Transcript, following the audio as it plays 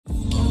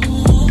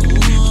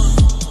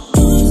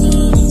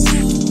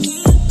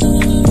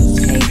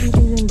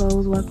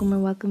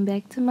welcome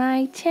back to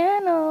my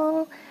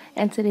channel.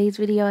 And today's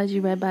video, as you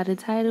read by the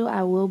title,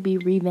 I will be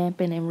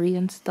revamping and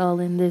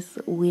reinstalling this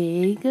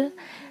wig.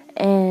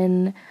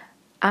 And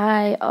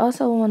I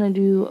also want to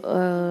do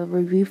a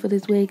review for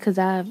this wig because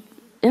I've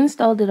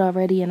installed it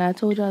already and I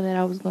told y'all that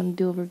I was going to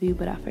do a review,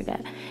 but I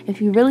forgot. If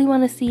you really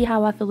want to see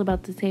how I feel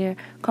about this hair,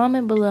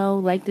 comment below,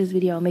 like this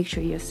video, make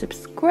sure you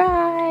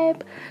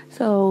subscribe.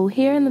 So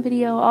here in the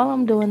video, all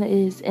I'm doing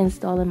is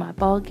installing my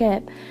bald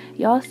cap.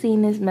 Y'all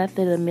seen this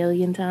method a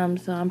million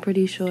times, so I'm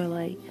pretty sure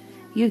like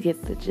you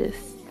get the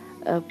gist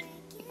of,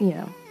 you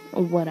know,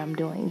 what I'm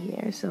doing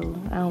here. So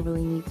I don't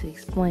really need to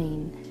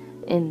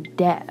explain in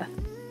depth.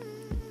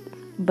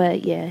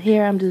 But yeah,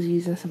 here I'm just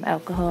using some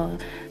alcohol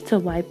to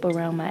wipe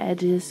around my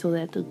edges so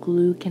that the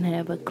glue can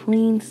have a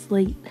clean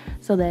slate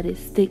so that it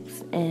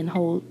sticks and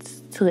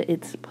holds to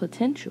its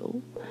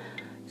potential.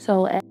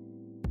 So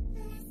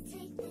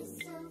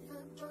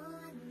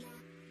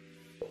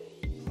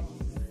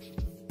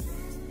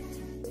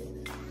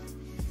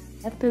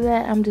after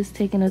that, I'm just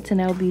taking a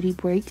 10-hour beauty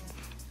break.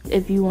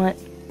 If you want,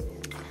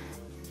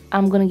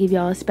 I'm going to give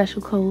y'all a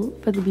special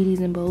code for the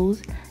beauties and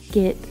bows.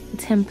 Get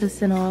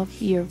 10%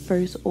 off your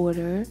first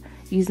order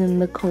using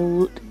the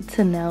code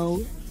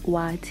TNELYT.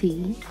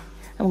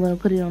 I'm going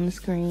to put it on the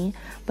screen.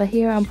 But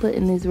here I'm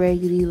putting this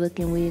raggedy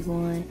looking wig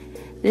on.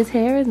 This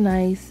hair is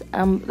nice.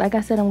 Like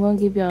I said, I'm going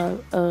to give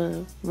y'all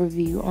a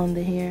review on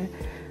the hair.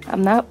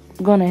 I'm not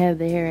going to have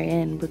the hair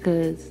in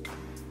because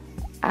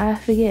I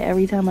forget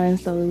every time I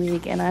install a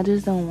wig, and I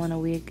just don't want a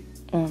wig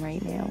on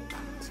right now.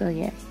 So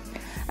yeah.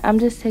 I'm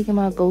just taking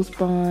my Ghost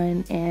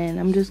Bond and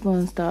I'm just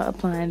going to start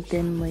applying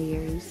thin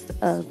layers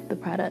of the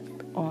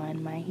product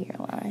on my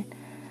hairline.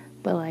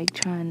 But like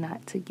trying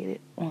not to get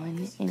it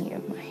on any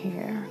of my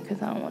hair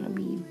because I don't want to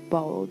be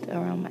bald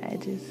around my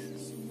edges.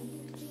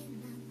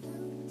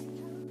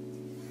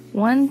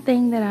 One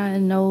thing that I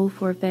know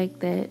for a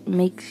fact that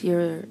makes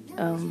your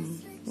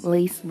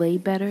lace lay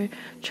better,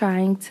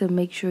 trying to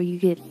make sure you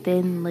get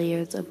thin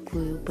layers of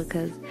glue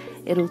because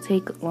it'll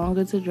take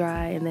longer to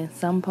dry, and then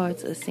some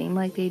parts will seem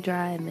like they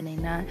dry and then they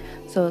not,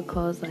 so it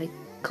causes like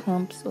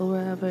clumps or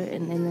whatever,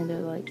 and then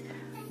it'll like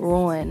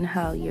ruin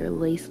how your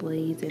lace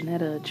lays, and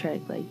that'll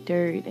attract like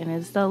dirt and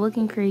it'll start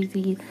looking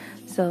crazy.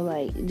 So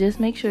like just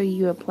make sure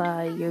you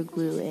apply your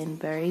glue in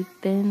very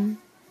thin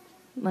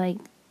like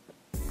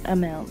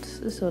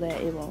amounts so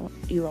that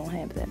you won't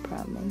have that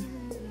problem.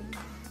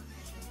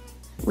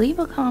 Leave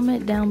a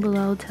comment down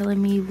below telling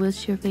me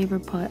what's your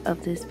favorite part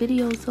of this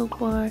video so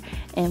far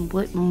and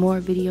what more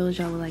videos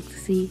y'all would like to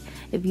see.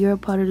 If you're a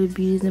part of the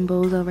beauties and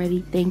bows already,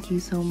 thank you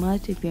so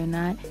much. If you're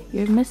not,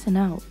 you're missing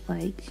out.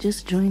 Like,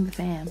 just join the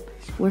fam.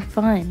 We're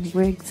fun.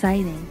 We're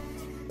exciting.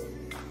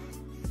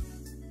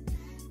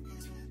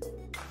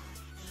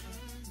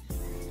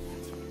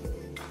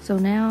 So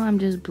now I'm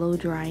just blow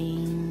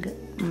drying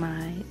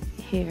my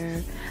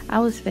hair. I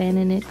was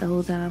fanning it the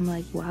whole time,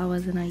 like why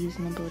wasn't I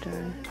using a blow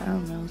dryer? I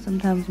don't know,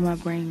 sometimes my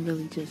brain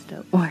really just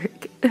don't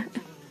work.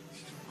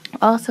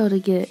 Also, to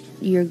get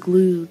your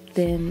glue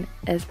thin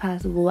as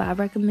possible, I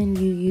recommend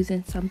you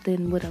using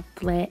something with a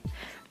flat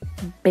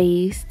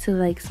base to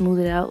like smooth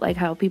it out, like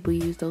how people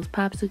use those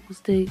popsicle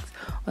sticks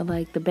or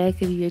like the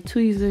back of your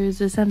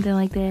tweezers or something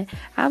like that.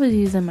 I was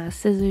using my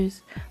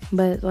scissors,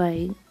 but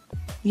like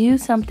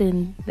use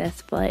something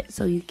that's flat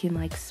so you can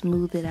like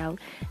smooth it out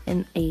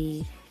in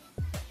a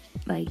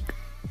like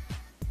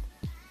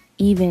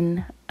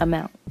even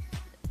amount.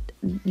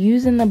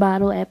 Using the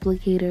bottle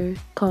applicator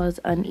cause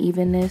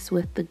unevenness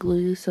with the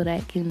glue, so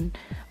that can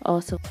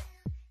also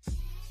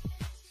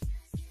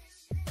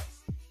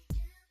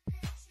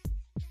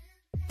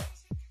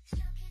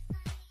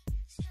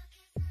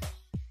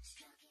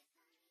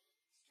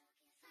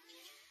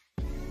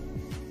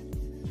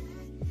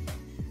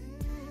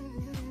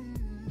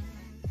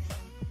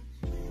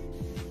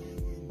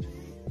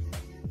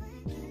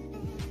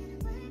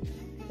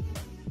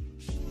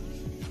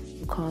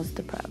cause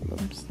the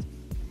problems.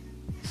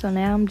 So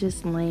now I'm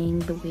just laying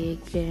the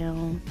wig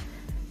down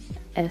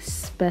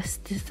as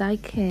best as I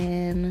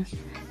can,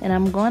 and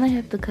I'm gonna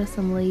have to cut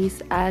some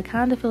lace. I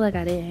kind of feel like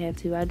I didn't have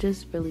to. I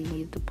just really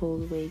needed to pull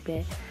the wig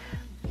back,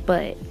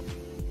 but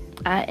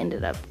I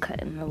ended up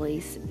cutting the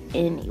lace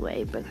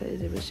anyway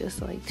because it was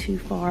just like too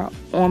far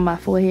on my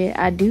forehead.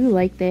 I do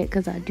like that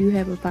because I do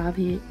have a 5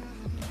 head,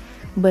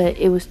 but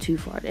it was too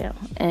far down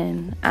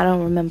and I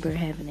don't remember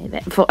having it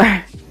that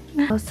far.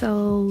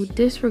 Also,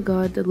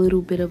 disregard the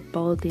little bit of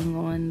balding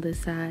on the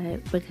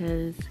side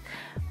because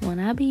when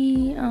I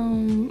be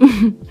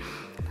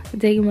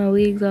taking my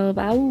wigs off,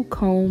 I will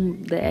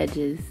comb the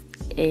edges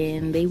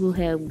and they will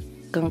have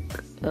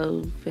gunk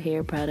of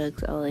hair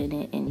products all in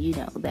it, and you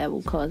know that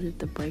will cause it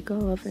to break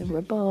off and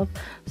rip off.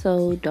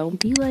 So don't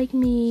be like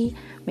me.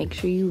 Make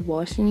sure you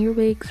washing your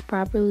wigs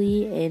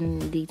properly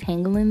and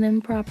detangling them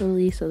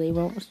properly so they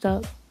won't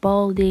stop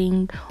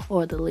balding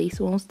or the lace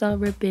won't stop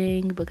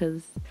ripping,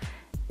 because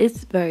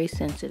it's very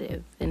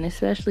sensitive, and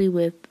especially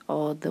with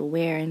all the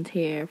wear and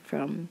tear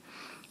from,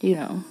 you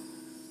know,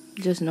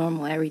 just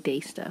normal everyday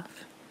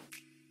stuff.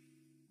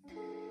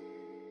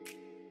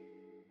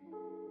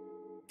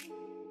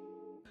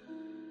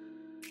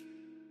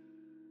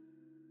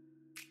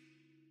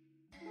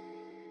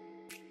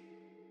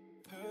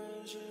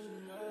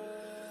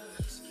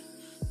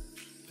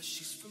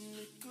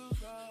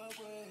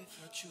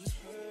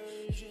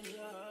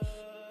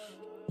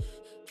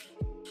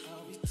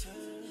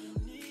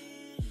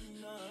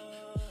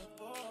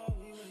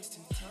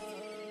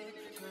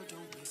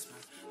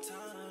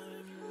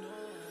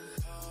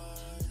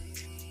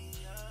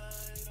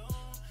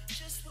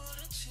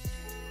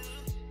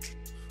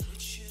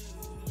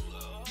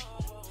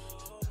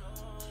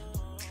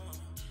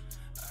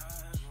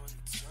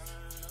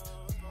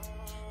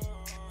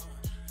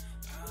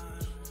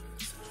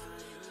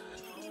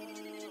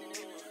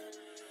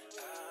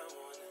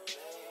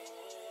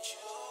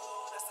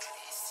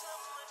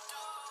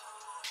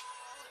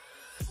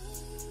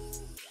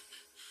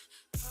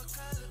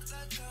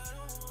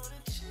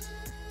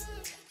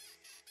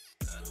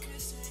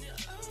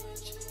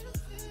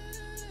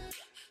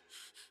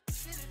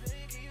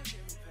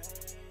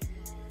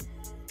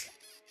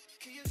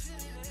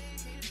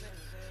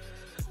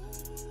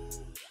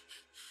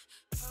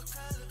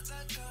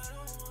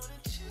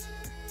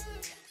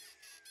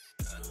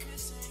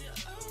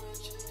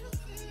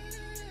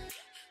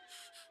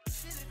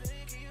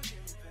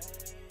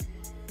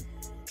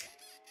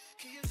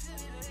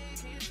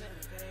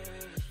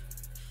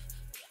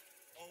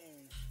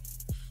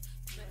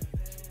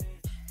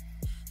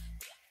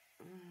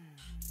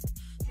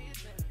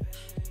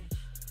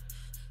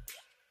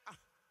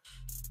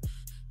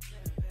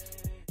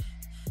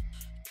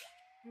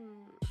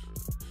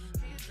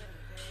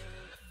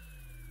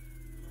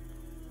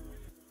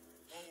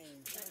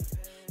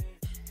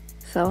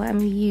 So I'm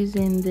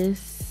using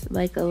this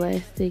like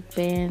elastic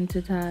band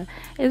to tie.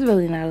 It's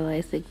really not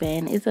elastic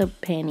band, it's a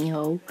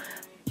pantyhose,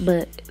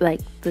 but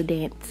like the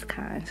dance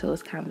kind, so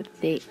it's kind of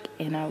thick,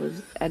 and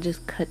I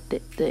just cut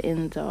the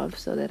ends off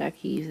so that I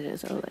could use it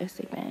as an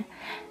elastic band.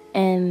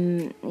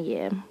 And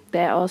yeah,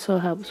 that also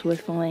helps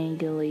with filleting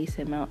the lace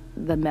and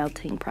the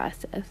melting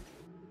process.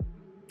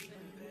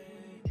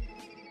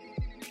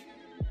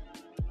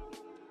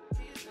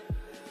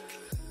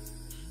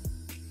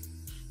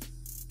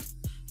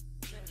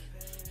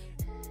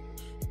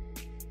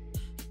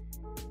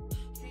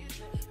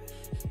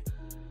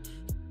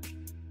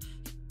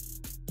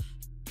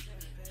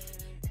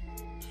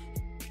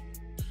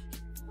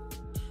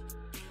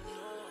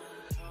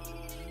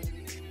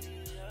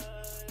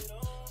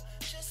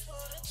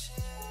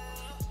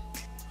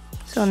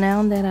 So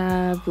now that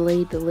I've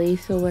laid the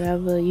lace or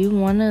whatever, you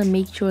want to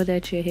make sure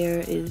that your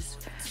hair is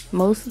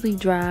mostly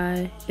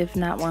dry, if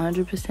not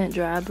 100%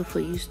 dry,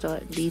 before you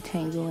start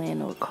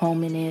detangling or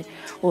combing it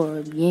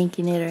or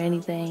yanking it or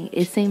anything.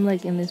 It seemed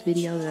like in this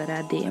video that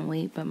I didn't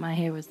wait, but my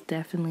hair was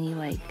definitely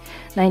like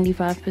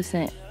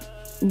 95%.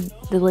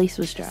 The lace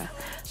was dry,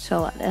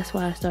 so that's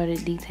why I started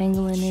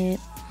detangling it.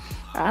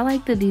 I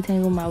like to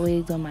detangle my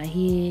wigs on my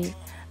head.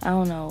 I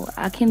don't know,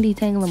 I can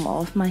detangle them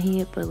off my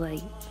head, but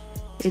like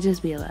it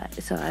just be a lot,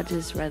 so I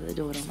just rather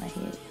do it on my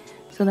head.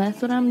 So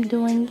that's what I'm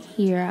doing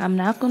here. I'm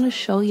not going to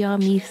show y'all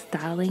me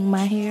styling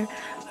my hair,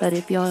 but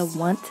if y'all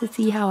want to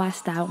see how I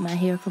styled my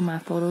hair for my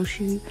photo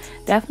shoot,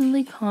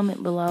 definitely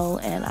comment below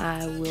and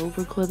I will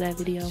record that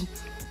video.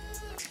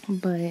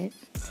 But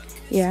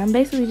yeah, I'm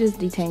basically just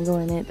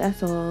detangling it,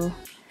 that's all.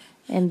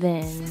 And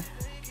then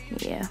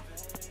yeah,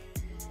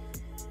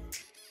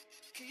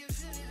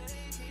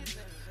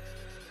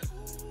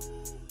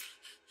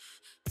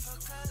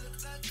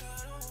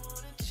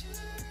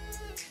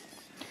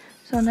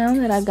 so now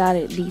that I got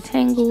it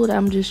detangled,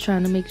 I'm just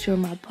trying to make sure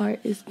my part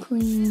is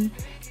clean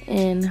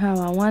and how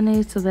I want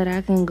it, so that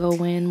I can go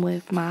in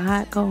with my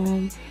hot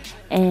comb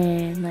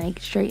and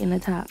like straighten the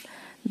top.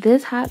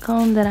 This hot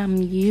comb that I'm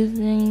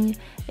using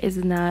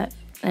is not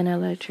an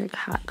electric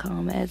hot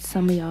comb, as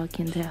some of y'all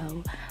can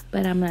tell,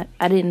 but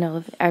I didn't know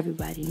if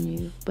everybody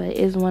knew, but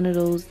it's one of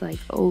those like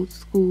old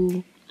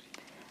school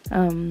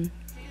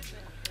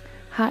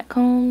hot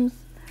combs.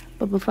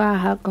 But before I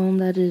hot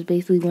combed, I just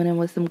basically went in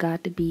with some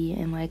Got2b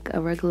and like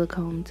a regular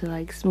comb to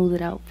like smooth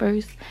it out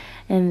first,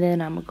 and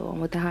then I'm gonna go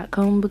in with the hot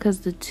comb, because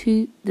the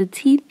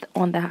teeth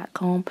on the hot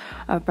comb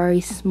are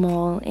very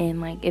small,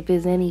 and like if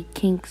there's any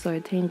kinks or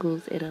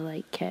tangles, it'll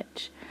like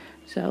catch.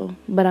 So,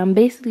 but I'm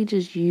basically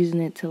just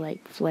using it to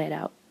like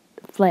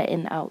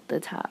flatten out the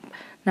top,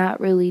 not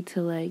really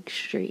to like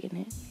straighten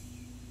it.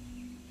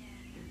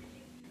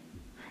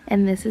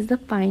 And this is the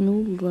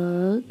final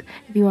look.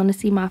 If you want to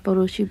see my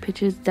photo shoot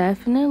pictures,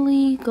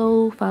 definitely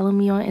go follow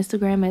me on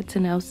Instagram at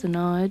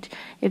TanelSinaj.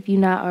 If you're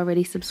not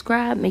already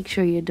subscribed, make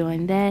sure you're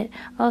doing that.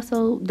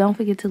 Also, don't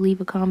forget to leave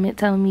a comment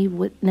telling me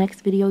what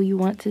next video you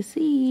want to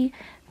see.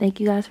 Thank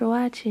you guys for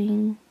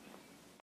watching.